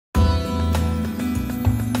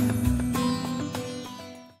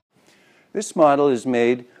This model is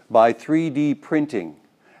made by 3D printing,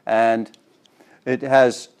 and it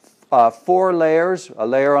has 4 layers, a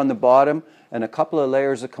layer on the bottom and a couple of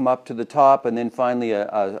layers that come up to the top, and then finally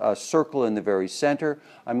a circle in the very center.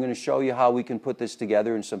 I'm going to show you how we can put this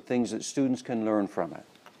together and some things that students can learn from it.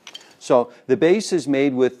 So the base is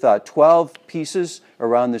made with 12 pieces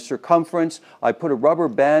around the circumference. I put a rubber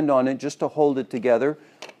band on it just to hold it together,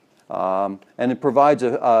 and it provides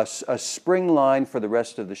a spring line for the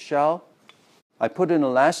rest of the shell. I put an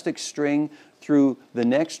elastic string through the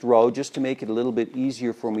next row just to make it a little bit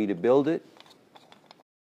easier for me to build it.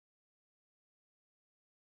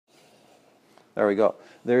 There we go.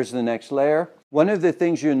 There's the next layer. One of the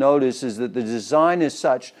things you'll notice is that the design is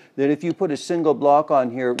such that if you put a single block on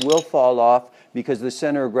here, it will fall off because the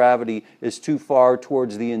center of gravity is too far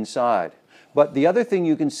towards the inside. But the other thing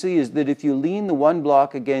you can see is that if you lean the one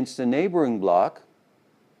block against a neighboring block,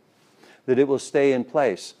 that it will stay in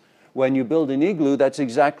place. When you build an igloo, that's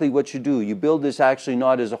exactly what you do. You build this actually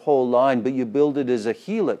not as a whole line, but you build it as a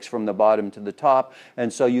helix from the bottom to the top,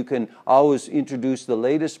 and so you can always introduce the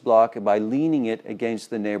latest block by leaning it against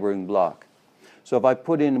the neighboring block. So if I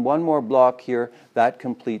put in one more block here, that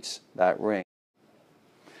completes that ring.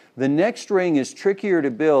 The next ring is trickier to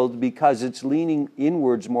build because it's leaning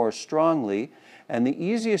inwards more strongly, and the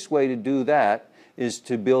easiest way to do that is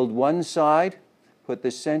to build one side, put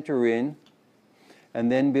the center in, and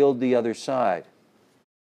then build the other side.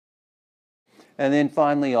 And then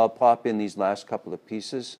finally I'll pop in these last couple of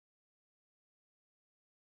pieces.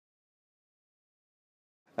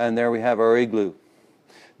 And there we have our igloo.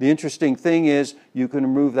 The interesting thing is you can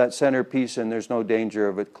remove that centerpiece and there's no danger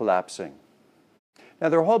of it collapsing. Now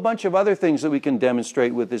there are a whole bunch of other things that we can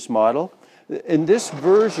demonstrate with this model. In this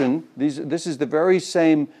version, this is the very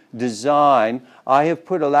same design. I have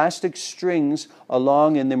put elastic strings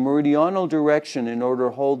along in the meridional direction in order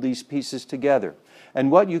to hold these pieces together.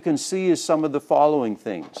 And what you can see is some of the following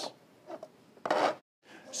things.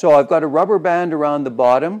 So I've got a rubber band around the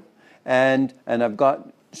bottom, and I've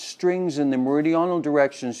got strings in the meridional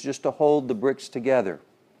directions just to hold the bricks together.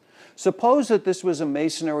 Suppose that this was a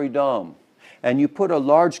masonry dome, and you put a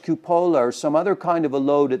large cupola or some other kind of a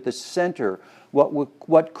load at the center.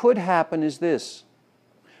 What could happen is this.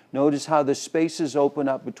 Notice how the spaces open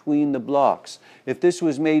up between the blocks. If this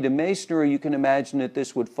was made of masonry, you can imagine that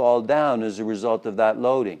this would fall down as a result of that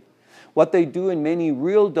loading. What they do in many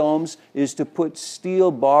real domes is to put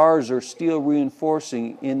steel bars or steel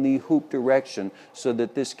reinforcing in the hoop direction so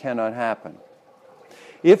that this cannot happen.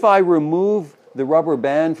 If I remove the rubber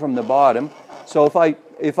band from the bottom, so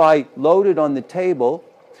if I load it on the table,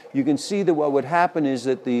 you can see that what would happen is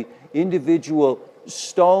that the individual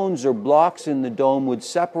stones or blocks in the dome would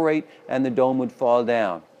separate and the dome would fall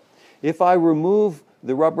down. If I remove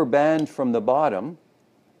the rubber band from the bottom,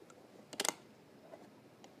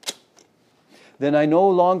 then I no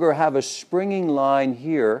longer have a springing line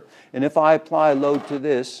here, and if I apply a load to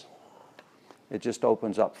this, it just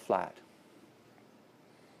opens up flat.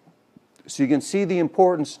 So you can see the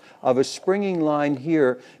importance of a springing line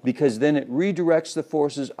here, because then it redirects the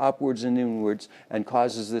forces upwards and inwards and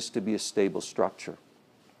causes this to be a stable structure.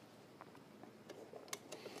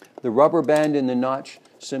 The rubber band in the notch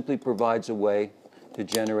simply provides a way to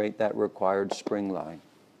generate that required spring line.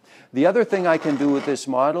 The other thing I can do with this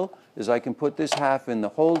model is I can put this half in the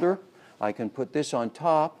holder, I can put this on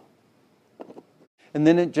top, and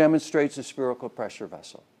then it demonstrates a spherical pressure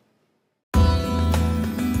vessel.